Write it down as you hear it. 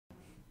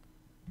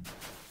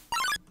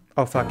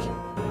Oh fuck.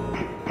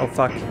 Oh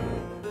fuck.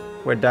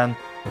 We're done.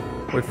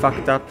 We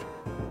fucked up.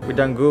 We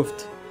done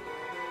goofed.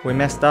 We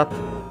messed up.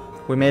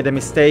 We made a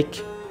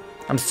mistake.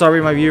 I'm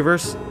sorry, my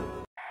viewers.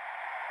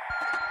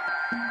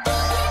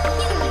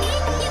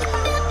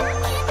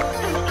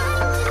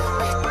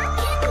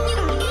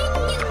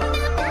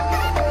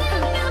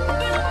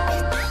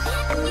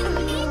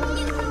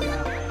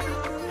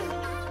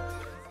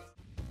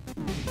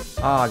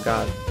 Oh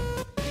god.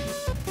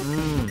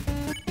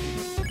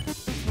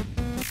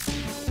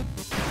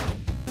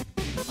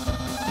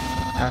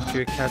 After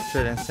you're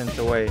captured and sent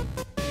away.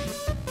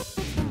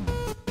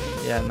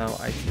 Yeah, no,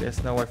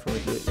 there's no way for me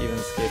to even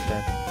escape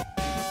that.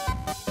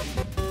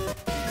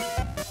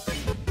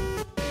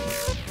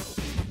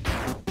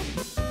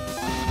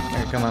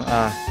 Okay, come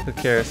on. Who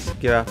cares?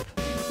 Give up.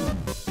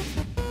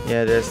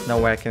 Yeah, there's no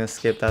way I can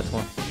escape that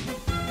one.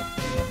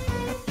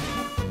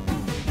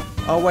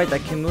 Oh wait, I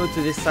can move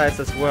to these sides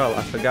as well.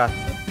 I forgot.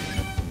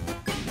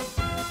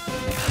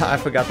 I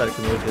forgot that I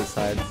can move to the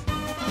sides.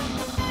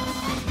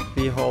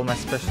 Behold my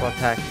special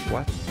attack.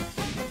 What?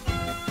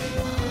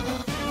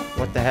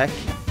 What the heck?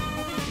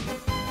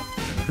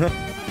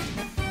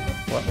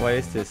 What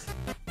is this?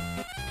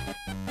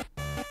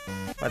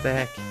 What the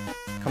heck?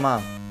 Come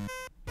on.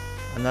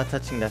 I'm not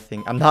touching that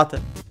thing. I'm not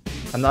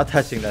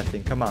touching that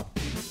thing. Come on.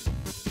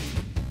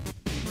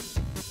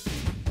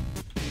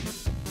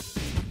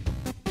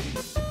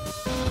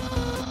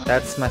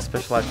 That's my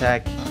special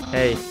attack.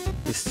 Hey,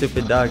 you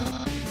stupid dog.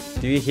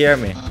 Do you hear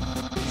me?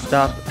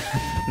 Stop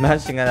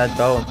munching on that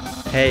bone.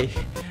 Hey,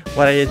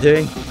 what are you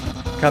doing?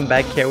 Come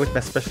back here with my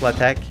special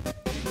attack.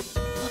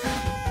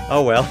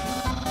 Oh well.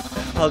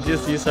 I'll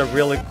just use a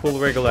really cool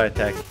regular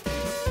attack.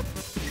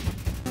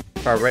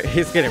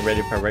 He's getting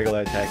ready for a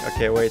regular attack.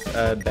 Okay, wait,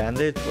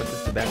 bandage? What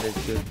does the bandage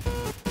do?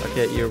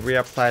 Okay, you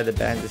reapply the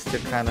bandage to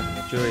kind of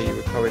injury, you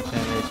recover 10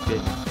 HP.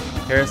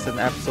 Here's an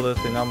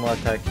absolutely normal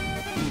attack.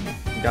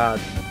 God.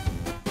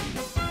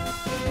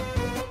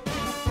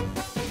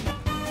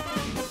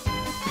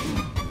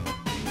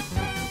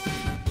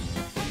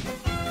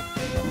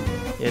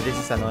 Yeah, this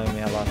is annoying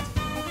me a lot.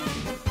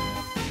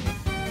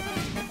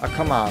 Oh,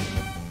 come on.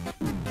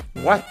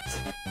 What?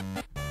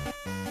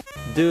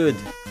 Dude.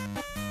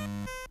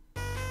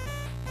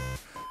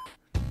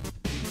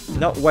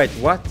 No, wait,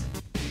 what?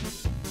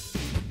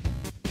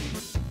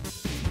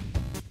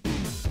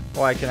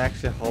 Oh, I can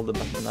actually hold the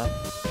button up.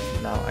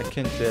 No, I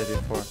couldn't do it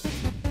before.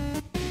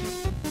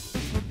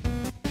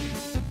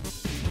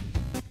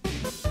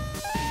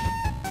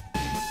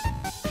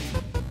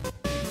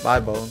 Bye,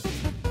 Bone.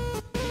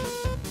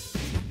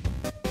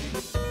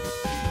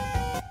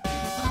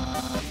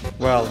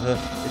 Well,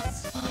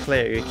 it's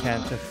clear you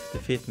can't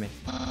defeat me.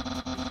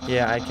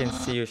 Yeah, I can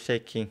see you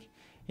shaking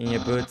in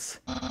your boots.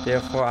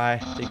 Therefore I,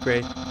 the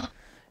great,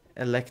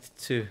 elect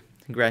to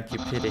grant you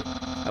pity.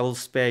 I will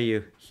spare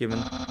you, human.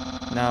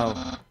 Now,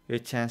 your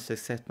chance to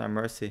accept my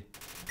mercy.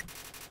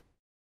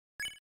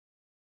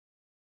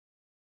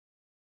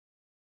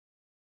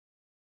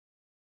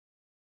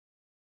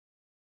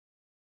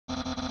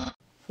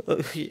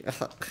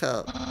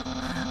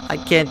 I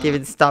can't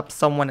even stop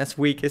someone as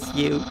weak as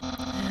you.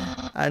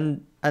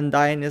 And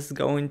Undyne's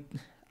going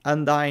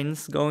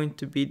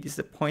to be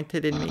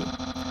disappointed in me.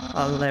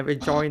 I'll never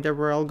join the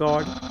Royal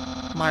Guard.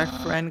 My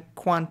friend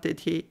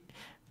Quantity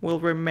will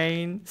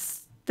remain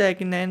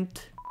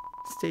stagnant.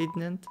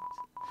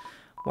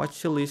 What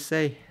shall you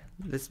say?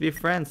 Let's be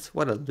friends.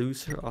 What a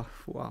loser. Oh,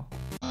 wow.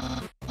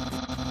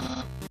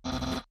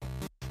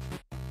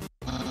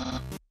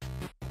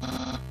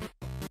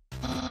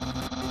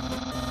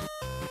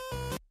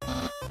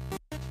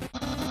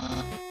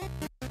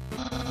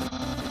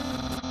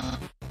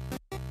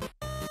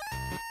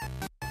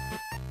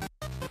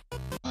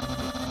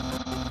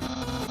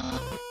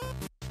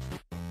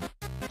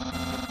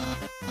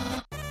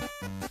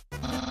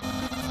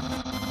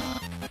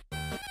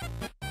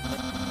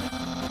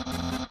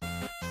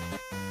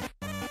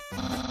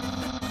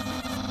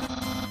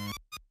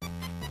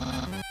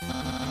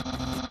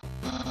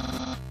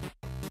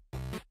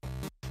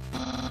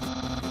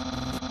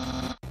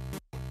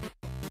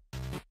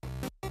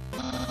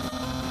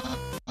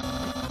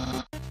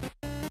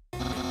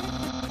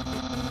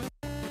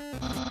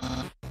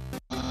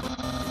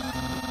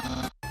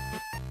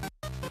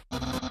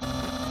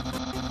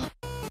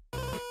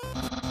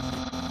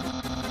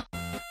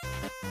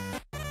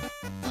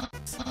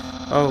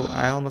 Oh,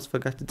 I almost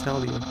forgot to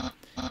tell you.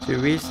 To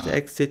reach the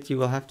exit you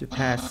will have to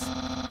pass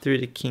through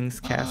the king's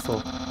castle.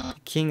 The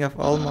king of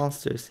all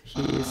monsters.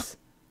 He is,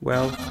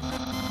 well,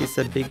 he's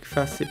a big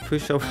fussy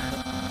pushover.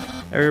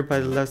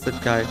 Everybody loves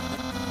that guy.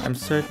 I'm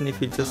certain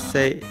if you just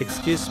say,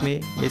 "Excuse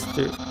me,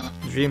 Mr.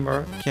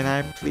 Dreamer, can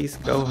I please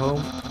go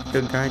home?"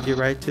 He'll guide you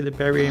right to the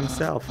barrier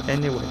himself.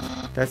 Anyway,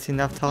 that's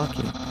enough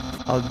talking.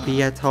 I'll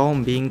be at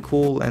home being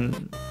cool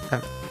and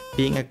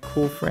being a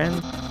cool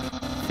friend.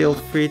 Feel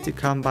free to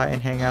come by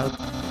and hang out.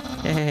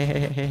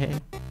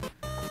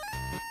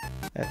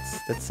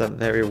 That's a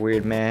very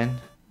weird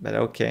man, but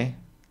okay.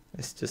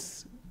 Let's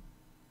just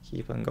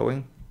keep on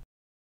going.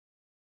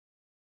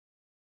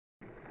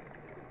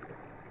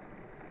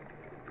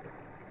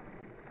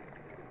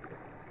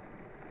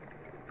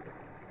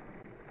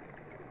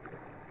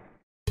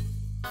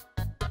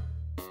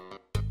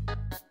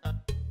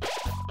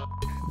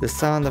 The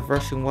sound of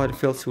rushing water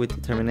fills you with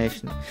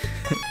determination.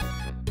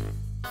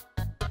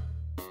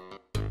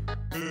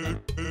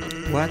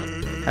 What?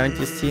 Haven't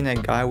you seen a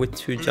guy with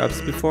 2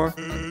 jobs before?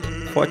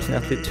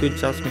 Fortunately, 2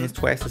 jobs means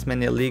twice as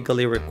many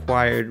legally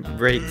required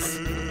breaks.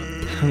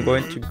 I'm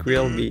going to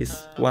grill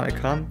bees. Wanna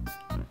come?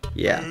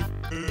 Yeah.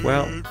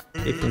 Well,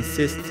 if you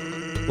insist,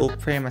 we'll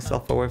pray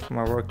myself away from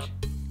my work.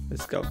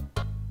 Let's go.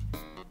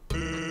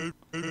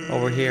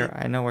 Over here,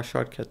 I know a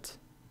shortcut.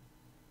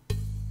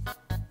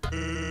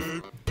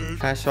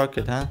 Fast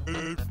shortcut, huh?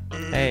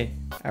 Hey,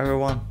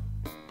 everyone.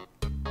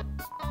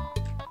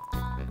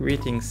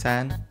 Greetings,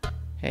 San.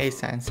 Hey,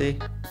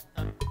 Sansy.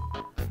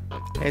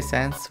 Hey,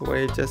 Sans, were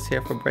you just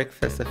here for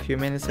breakfast a few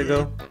minutes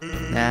ago?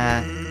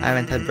 Nah, I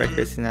haven't had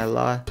breakfast in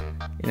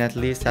at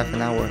least half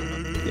an hour.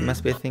 You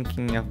must be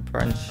thinking of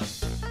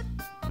brunch.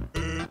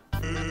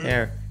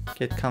 Here,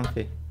 get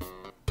comfy.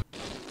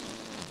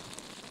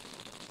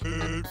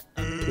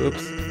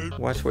 Oops,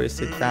 watch where you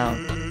sit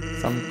down.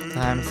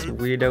 Sometimes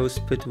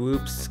weirdos put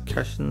whoops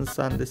cushions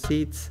on the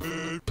seats.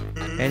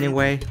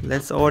 Anyway,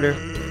 let's order.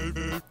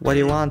 What do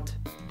you want?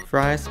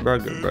 Fries,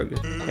 burger.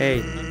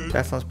 Hey,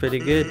 that sounds pretty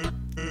good.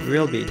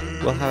 Real beef,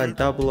 we'll have a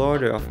double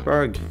order of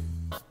burger.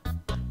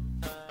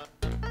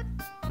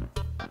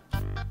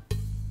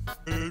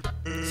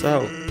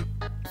 So,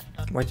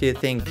 what do you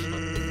think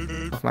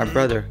of my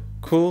brother?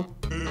 Cool?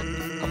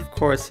 Of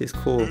course he's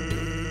cool.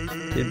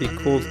 You'd be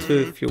cool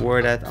too if you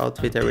wore that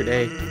outfit every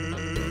day.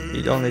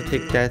 You'd only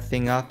take that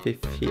thing off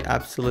if he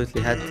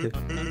absolutely had to.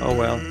 Oh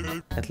well,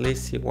 at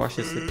least he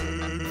washes it.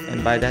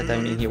 And by that I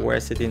mean he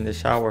wears it in the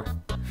shower.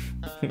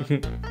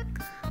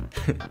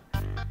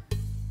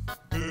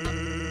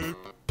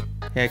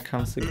 Here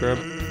comes the grub.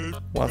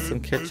 Want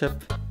some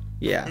ketchup?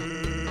 Yeah.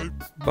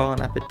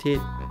 Bon appetit.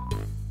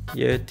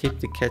 You tip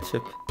the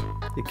ketchup.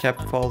 The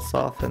cap falls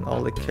off and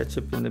all the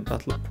ketchup in the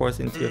bottle pours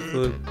into your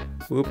food.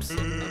 Whoops.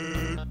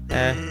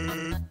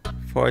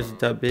 Forge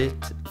the bit.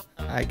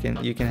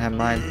 You can have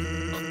mine.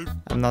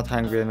 I'm not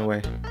hungry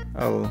anyway.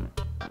 Oh,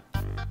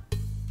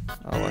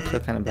 I feel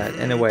kinda bad.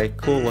 Anyway,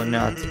 cool or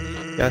not,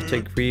 you have to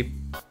agree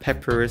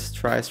Pepperus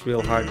tries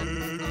real hard.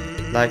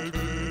 Like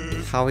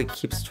how he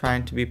keeps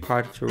trying to be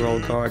part of the Royal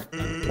Guard.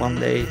 One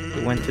day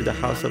he went to the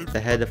house of the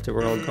head of the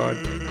Royal Guard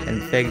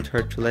and begged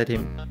her to let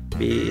him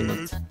be in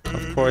it.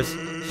 Of course,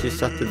 she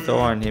shut the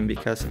door on him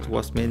because it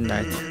was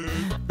midnight.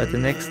 But the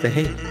next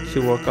day, she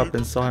woke up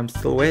and saw him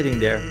still waiting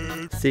there.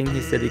 Seeing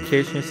his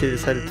dedication, she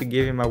decided to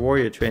give him a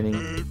warrior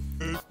training.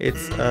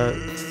 It's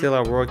still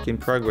a work in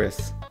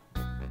progress.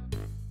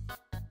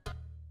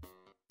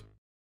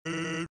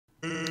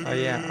 Oh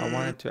yeah, I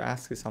wanted to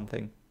ask you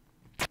something.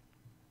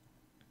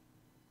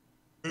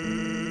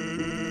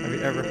 Have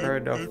you ever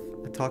heard of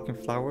a talking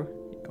flower?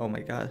 Oh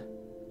my god.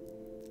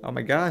 Oh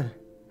my god.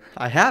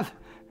 I have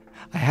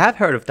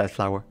heard of that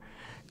flower.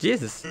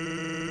 Jesus.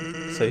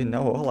 So you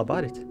know all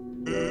about it.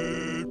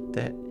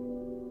 The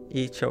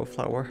Icho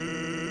flower.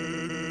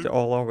 They're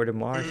all over the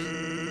marsh.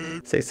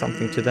 Say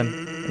something to them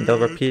and they'll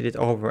repeat it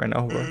over and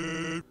over.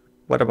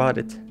 What about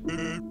it?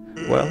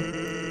 Well,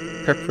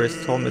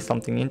 Pepperus told me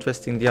something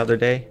interesting the other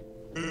day.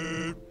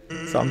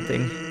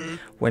 Something.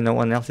 When no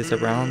one else is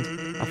around,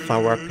 a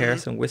flower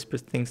appears and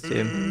whispers things to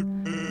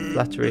him.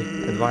 Flattery,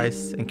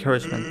 advice,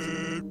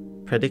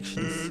 encouragement,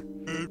 predictions.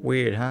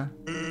 Weird, huh?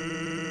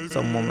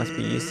 Someone must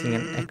be using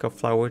an echo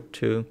flower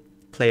to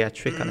play a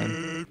trick on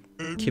him.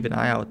 Keep an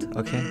eye out,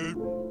 okay?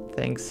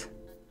 Thanks.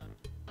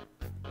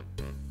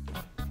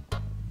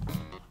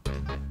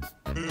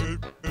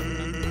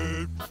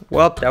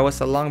 Well, that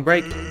was a long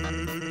break.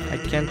 I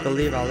can't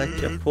believe I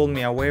let you pull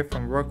me away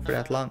from work for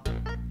that long.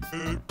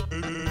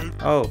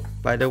 Oh,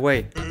 by the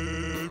way,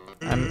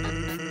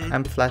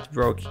 I'm flat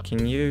broke.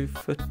 Can you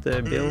foot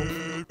the bill?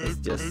 It's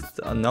just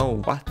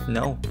no. What?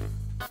 No.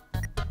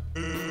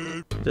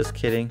 Just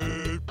kidding.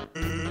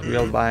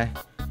 Real buy.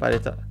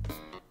 But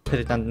put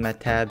it on my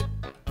tab.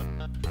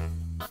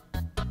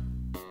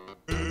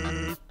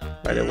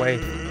 By the way,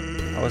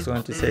 I was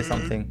going to say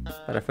something,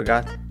 but I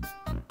forgot.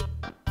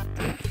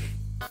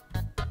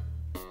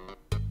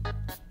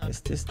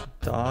 Is this the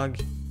dog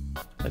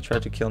that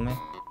tried to kill me?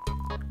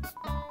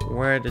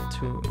 Where are the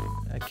two?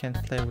 I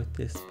can't play with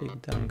this big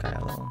dumb guy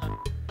alone.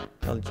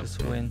 I'll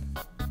just win.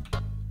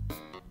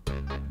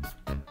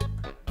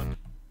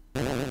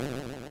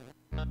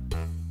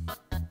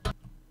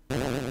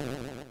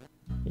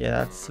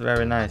 Yeah, that's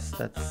very nice.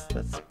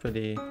 That's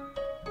pretty...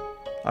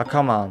 Oh,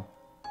 come on.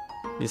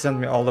 You sent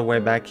me all the way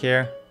back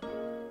here?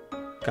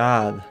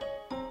 God.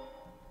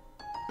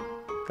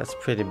 That's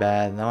pretty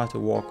bad. Now I have to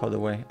walk all the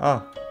way.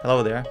 Oh,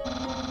 hello there.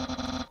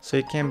 So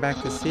you came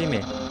back to see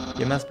me.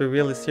 You must be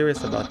really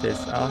serious about this.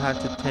 I'll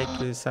have to take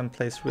you to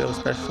someplace real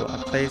special. A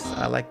place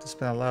I like to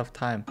spend a lot of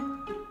time.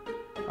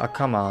 Oh,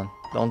 come on.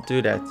 Don't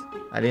do that.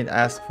 I didn't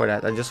ask for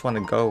that. I just want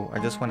to go. I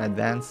just want to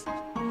advance.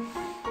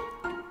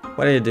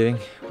 What are you doing?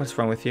 What's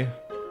wrong with you?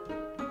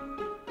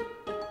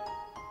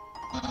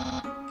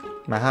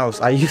 My house.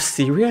 Are you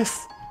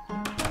serious?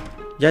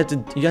 You had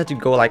to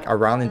go like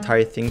around the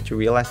entire thing to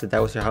realize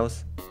that was your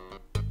house?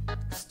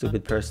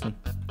 Stupid person.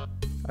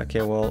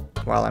 Okay, well,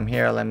 while I'm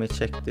here, let me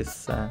check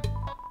this.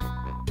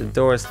 The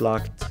door is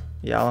locked.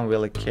 Yeah, I don't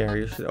really care.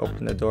 You should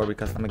open the door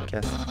because I'm a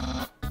guest.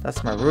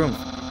 That's my room.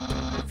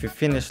 If you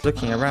finish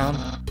looking around,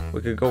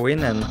 we could go in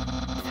and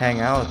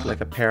hang out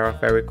like a pair of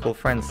very cool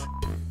friends.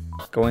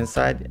 Go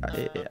inside?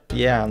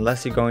 Yeah,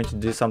 unless you're going to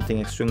do something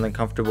extremely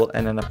uncomfortable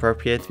and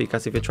inappropriate,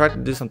 because if you try to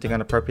do something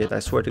inappropriate, I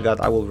swear to God,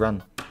 I will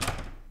run.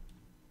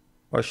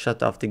 Or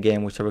shut off the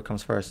game, whichever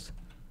comes first.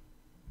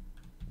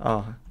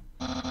 Oh,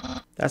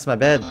 that's my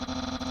bed.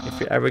 If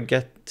you ever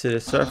get to the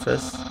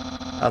surface,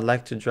 I'd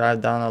like to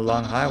drive down a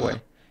long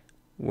highway.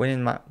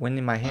 Wind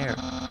in my hair,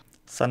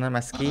 sun on my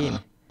skin.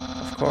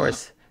 Of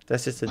course,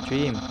 that's just a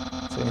dream.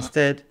 So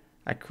instead,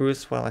 I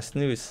cruise while I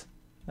snooze.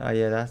 Oh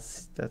yeah,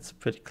 that's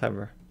pretty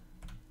clever.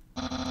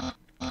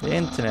 The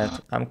internet,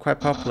 I'm quite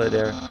popular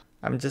there.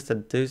 I'm just a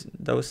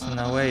dozen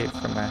away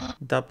from a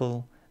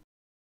double.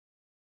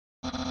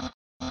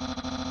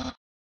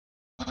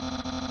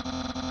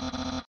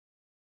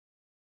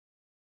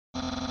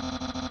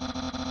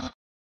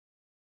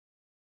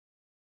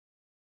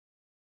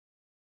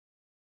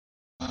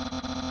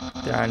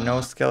 There are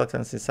no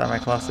skeletons inside my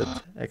closet,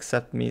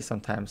 except me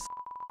sometimes.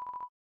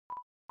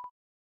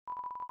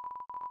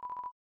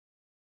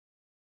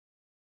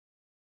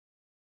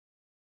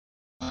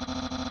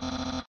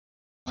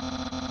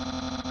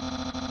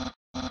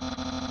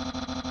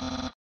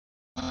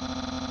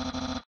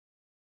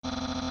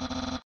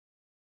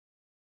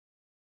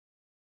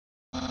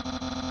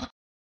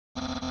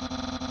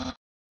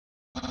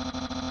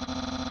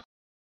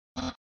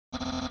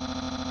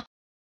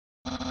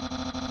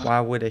 Why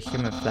would a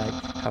human flag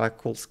have a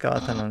cool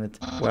skeleton on it?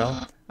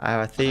 Well, I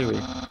have a theory.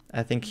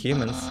 I think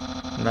humans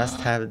must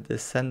have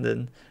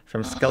descended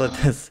from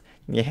skeletons.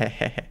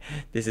 Yeah,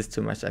 this is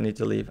too much. I need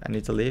to leave. I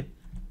need to leave.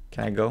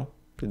 Can I go?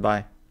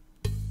 Goodbye.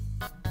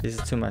 This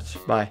is too much.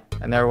 Bye.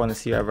 I never want to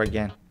see you ever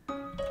again.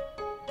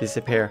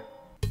 Disappear.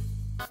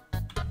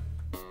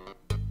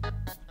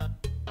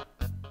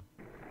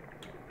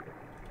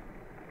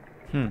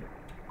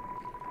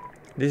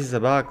 This is a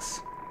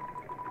box.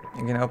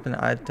 You can open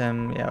the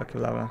item. Yeah, okay,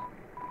 blah blah.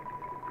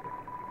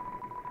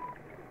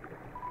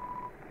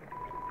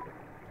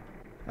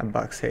 A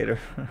box hater.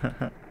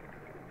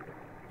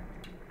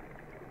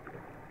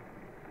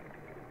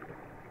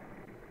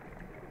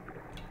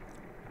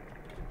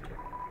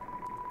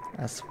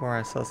 I swore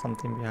I saw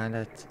something behind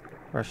that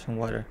Russian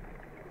water.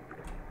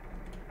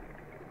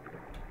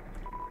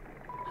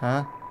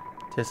 Huh?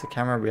 There's a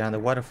camera behind the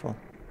waterfall.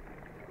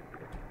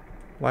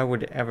 Why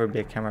would there ever be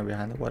a camera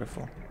behind the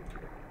waterfall?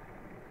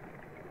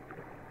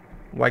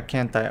 Why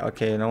can't I?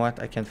 Okay, you know what?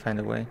 I can't find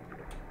a way.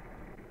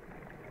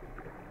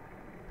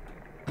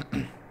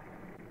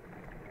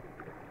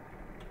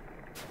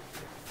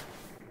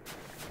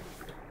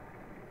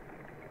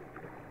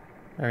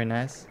 Very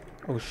nice.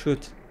 Oh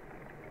shoot.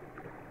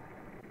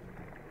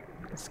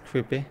 It's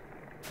creepy.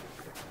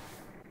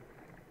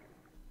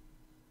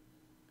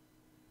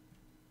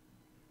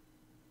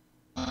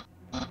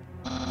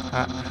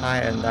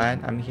 Hi,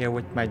 Undyne. I'm here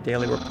with my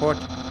daily report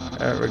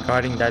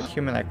regarding that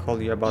human I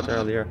called you about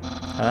earlier.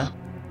 Huh?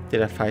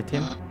 Did I fight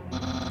him?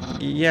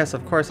 Yes,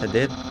 of course I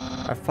did.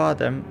 I fought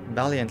them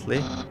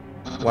valiantly.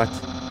 What?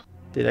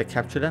 Did I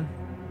capture them?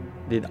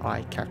 Did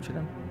I capture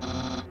them?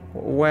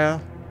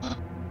 Well,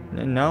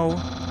 no.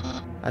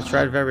 I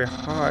tried very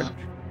hard,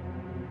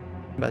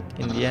 but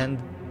in the end,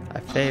 I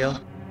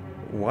failed.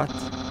 What?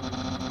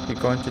 You're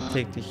going to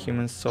take the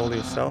human soul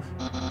yourself?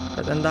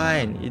 But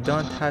Undyne, you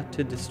don't have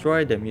to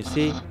destroy them, you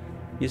see?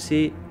 You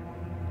see?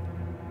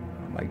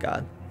 Oh my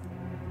god.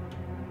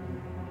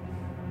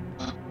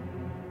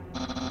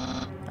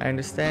 I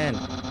understand.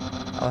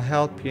 I'll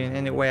help you in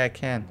any way I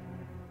can.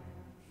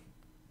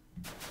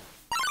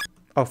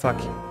 Oh fuck.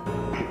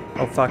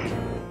 Oh fuck.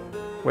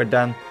 We're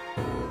done.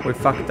 We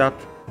fucked up.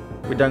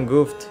 We done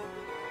goofed.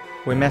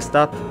 We messed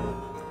up.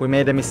 We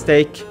made a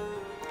mistake.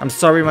 I'm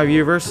sorry, my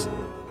viewers.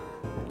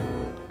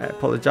 I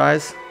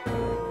apologize.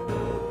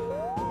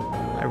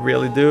 I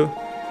really do.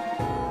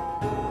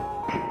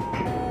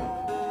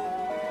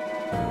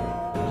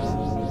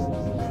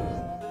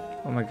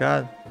 Oh my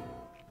god.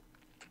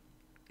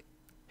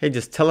 He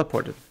just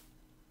teleported.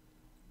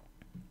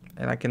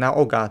 And I can now...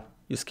 Oh god,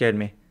 you scared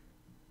me.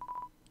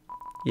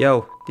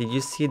 Yo, did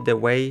you see the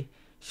way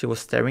she was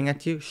staring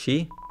at you?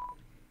 She?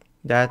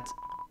 That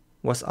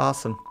was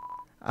awesome.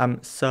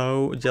 I'm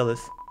so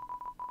jealous.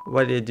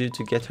 What did you do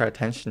to get her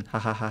attention? Ha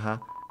ha ha ha.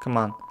 Come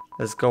on,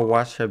 let's go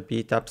watch her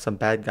beat up some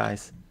bad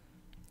guys.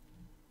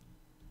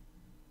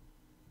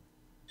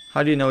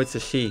 How do you know it's a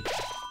she?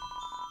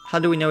 How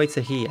do we know it's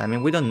a he? I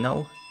mean, we don't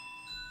know.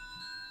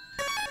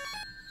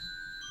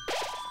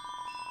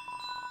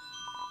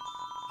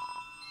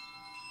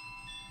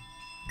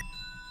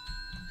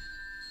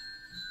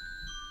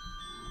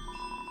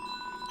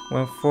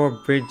 When 4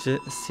 bridge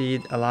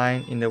seed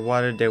align in the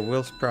water, they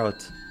will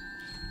sprout.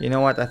 You know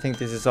what? I think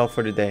this is all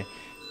for today.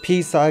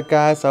 Peace out,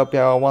 guys. I hope you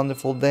have a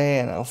wonderful day,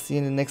 and I'll see you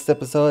in the next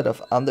episode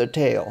of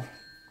Undertale.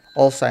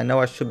 Also, I know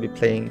I should be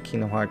playing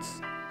Kingdom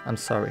Hearts. I'm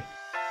sorry.